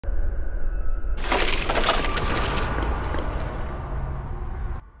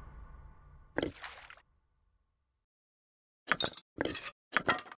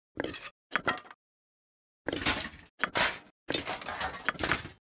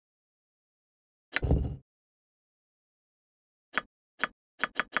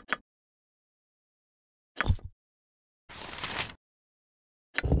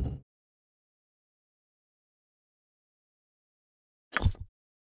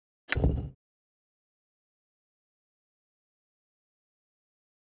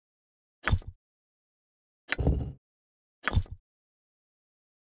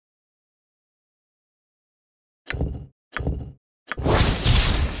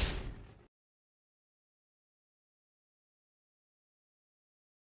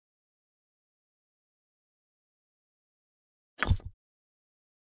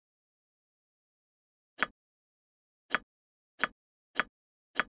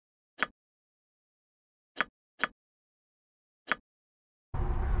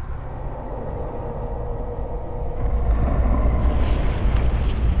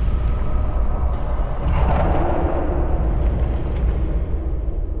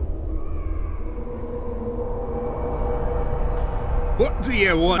What do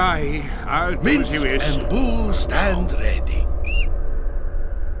you want? I'll do Minsk as you wish. and Boo stand ready.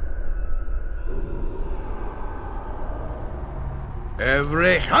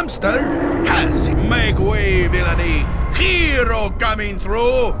 Every hamster has make way, villainy. Hero coming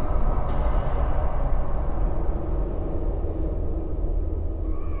through.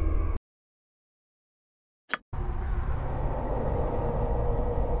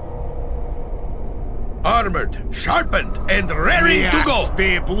 Armored, sharpened, and ready to go.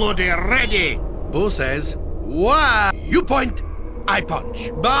 Be bloody ready. Boo says, "Why?" You point, I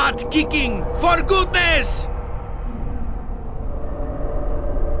punch. But kicking, for goodness!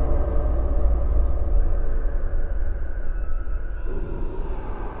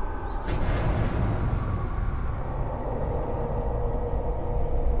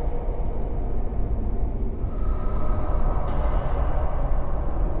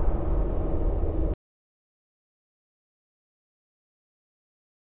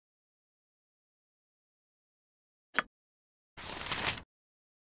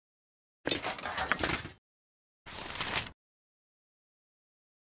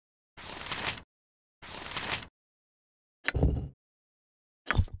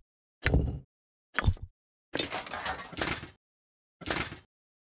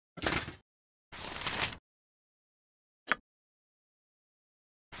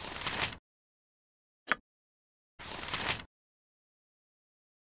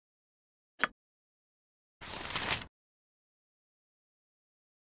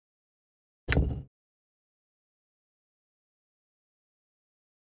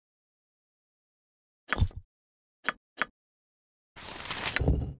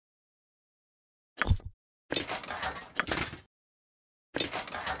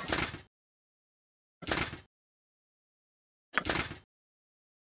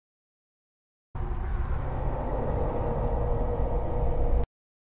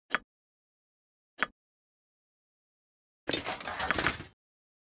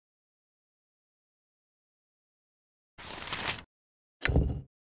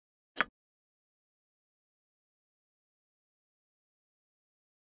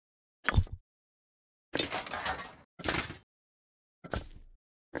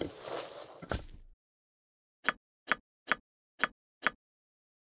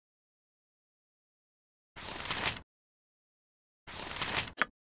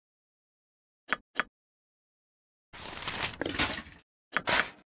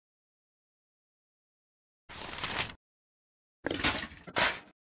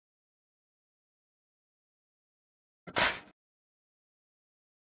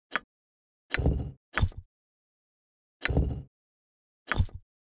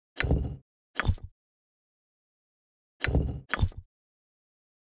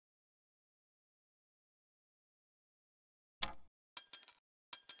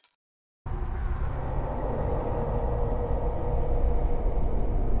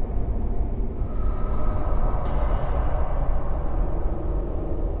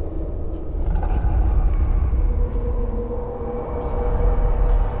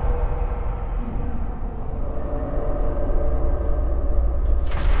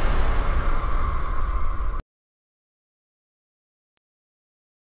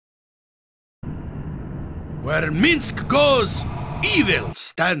 Where Minsk goes, evil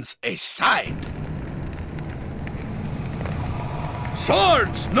stands aside.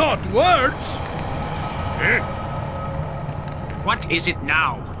 Swords, not words! Eh? What is it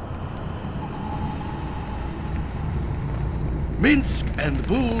now? Minsk and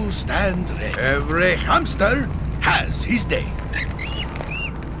Boo stand ready. Every hamster has his day.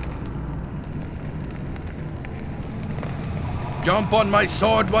 Jump on my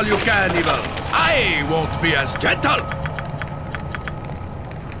sword while you can, evil. I won't be as gentle.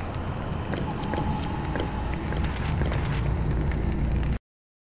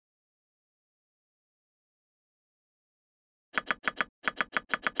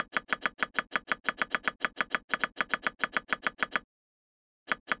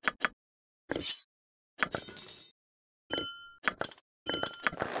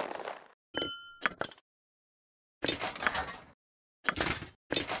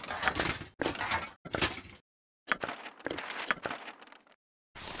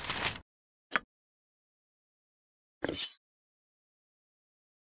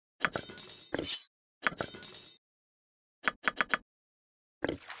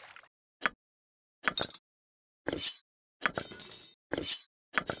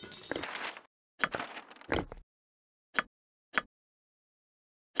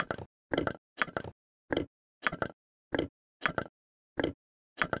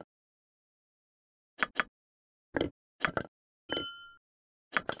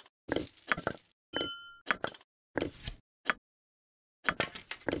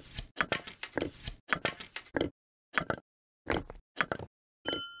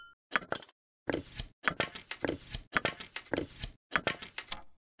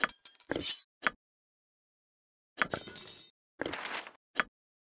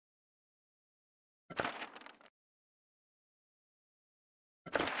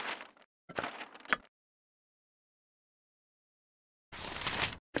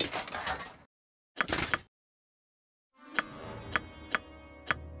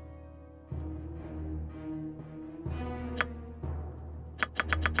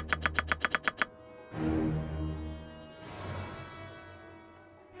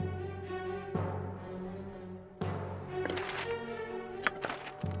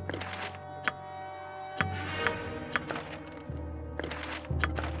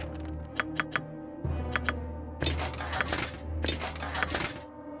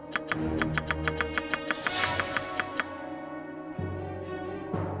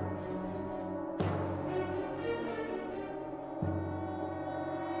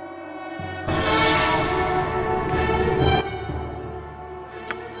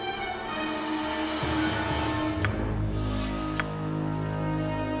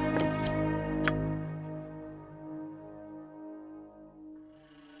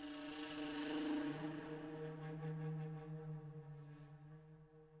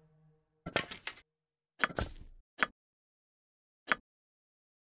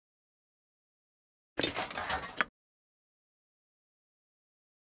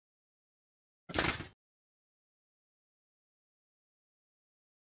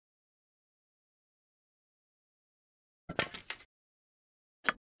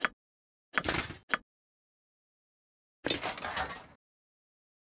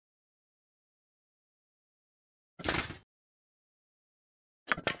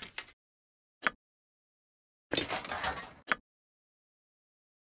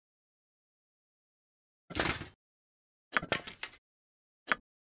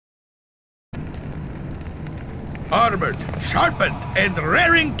 Armored, sharpened, and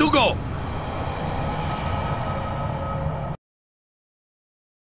raring to go.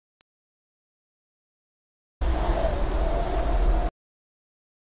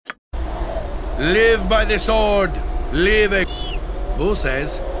 Live by the sword. Live a... Who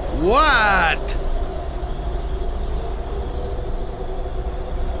says, what?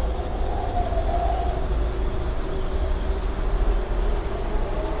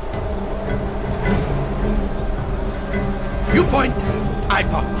 You point, I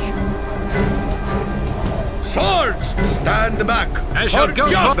punch. Swords, stand back. I shall for go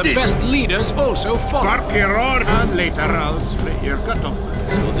justice. for the best leaders also fall. And later I'll slay your cutting.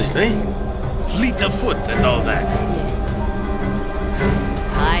 So this thing? Fleet of foot and all that. Yes.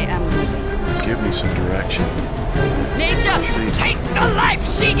 I am moving. Give me some direction. Nature, take the life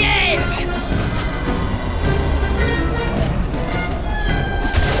she gave!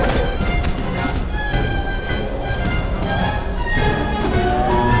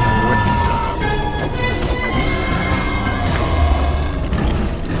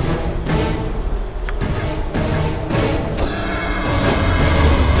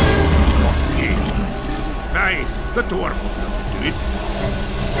 The dwarf will do it.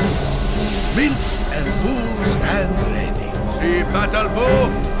 Minsk and bow stand ready. See battle bow.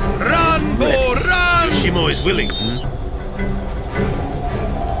 Run, bow, run! Shimo is willing.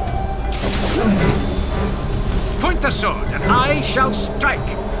 Point the sword, and I shall strike.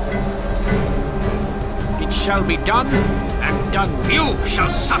 It shall be done, and done. You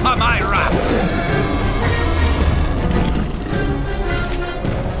shall suffer my wrath.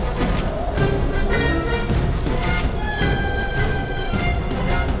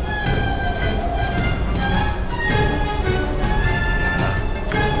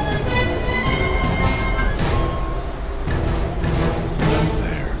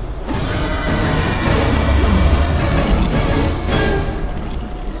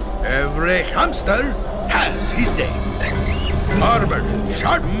 Every hamster has his day. Armored,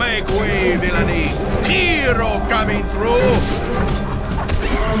 sharp, make way, villainy. Hero coming through.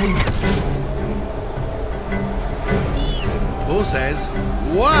 Who says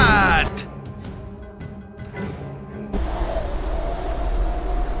what?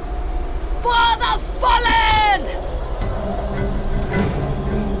 For the fallen!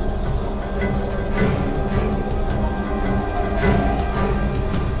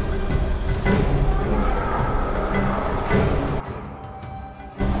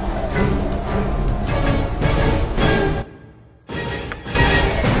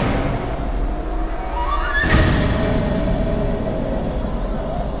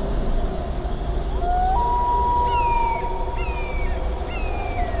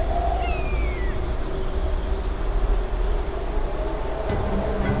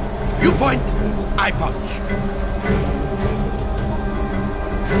 You point, I punch.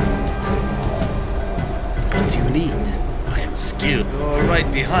 What do you need? I am skilled. You're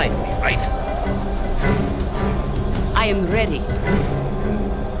right behind me, right? I am ready.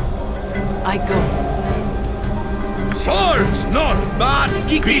 I go. Swords, not bad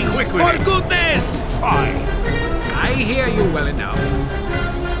kicking. Be quick with for it. goodness! Fine. I hear you well enough.